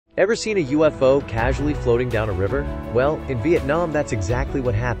Ever seen a UFO casually floating down a river? Well, in Vietnam that's exactly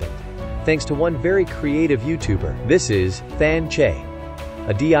what happened, thanks to one very creative YouTuber. This is Thánh Chế,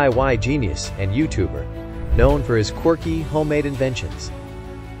 a DIY genius and YouTuber, known for his quirky homemade inventions.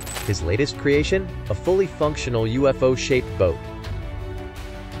 His latest creation? A fully functional UFO-shaped boat.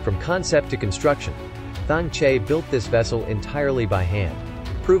 From concept to construction, Thánh Chế built this vessel entirely by hand,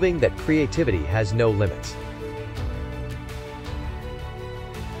 proving that creativity has no limits.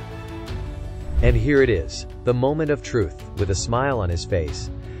 And here it is, the moment of truth. With a smile on his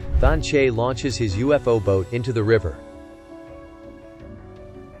face, Thánh Chế launches his UFO boat into the river.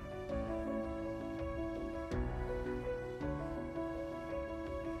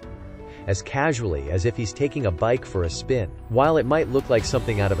 As casually as if he's taking a bike for a spin. While it might look like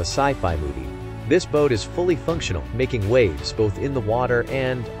something out of a sci-fi movie, this boat is fully functional, making waves both in the water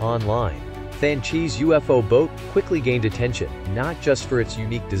and online. Thánh Ché's UFO boat quickly gained attention, not just for its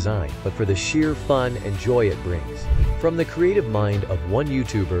unique design, but for the sheer fun and joy it brings. From the creative mind of one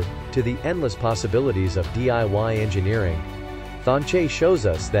YouTuber to the endless possibilities of DIY engineering, Thánh Chế shows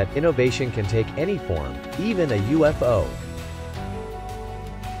us that innovation can take any form, even a UFO.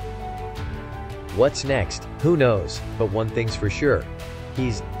 What's next? Who knows? But one thing's for sure,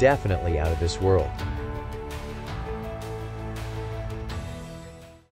 he's definitely out of this world.